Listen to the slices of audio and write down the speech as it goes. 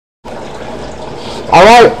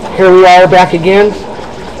Alright, here we are back again.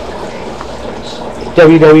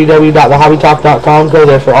 www.thehobbytalk.com. Go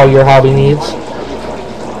there for all your hobby needs.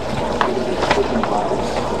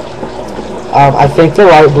 I think they're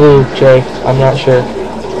light blue, Jay. I'm not sure.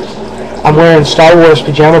 I'm wearing Star Wars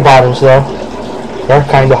pajama bottoms, though. They're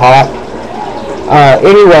kind of hot.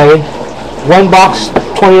 Anyway, one box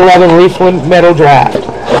 2011 Leaf Metal Draft.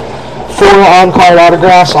 4 on-card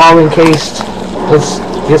autographs, all encased. Let's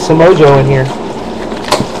get some mojo in here.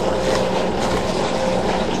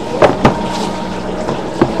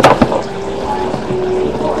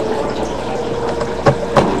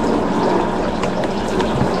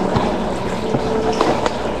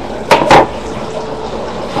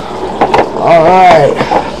 Alright.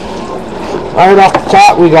 Right off the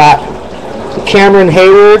top, we got Cameron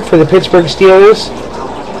Heyward for the Pittsburgh Steelers.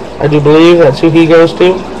 I do believe that's who he goes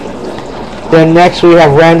to. Then next we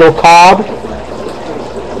have Randall Cobb.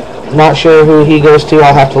 Not sure who he goes to.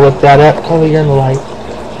 I'll have to look that up. Come over here in the light.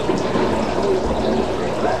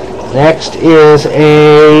 Next is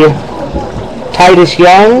a Titus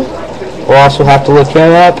Young. We'll also have to look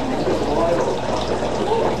him up.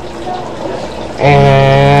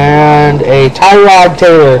 And a Tyrod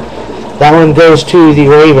Taylor. That one goes to the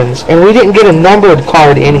Ravens. And we didn't get a numbered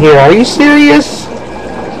card in here. Are you serious?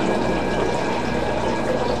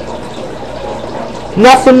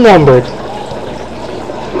 Nothing numbered.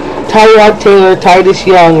 Tyrod Taylor, Titus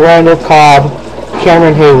Young, Randall Cobb,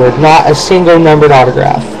 Cameron Heyward. Not a single numbered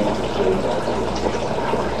autograph.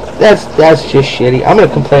 That's just shitty. I'm going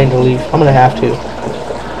to complain to Leaf. I'm going to have to.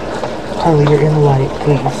 Carly, you're in the light,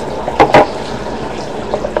 please.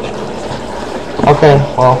 Okay,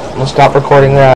 well, I'm going to stop recording that.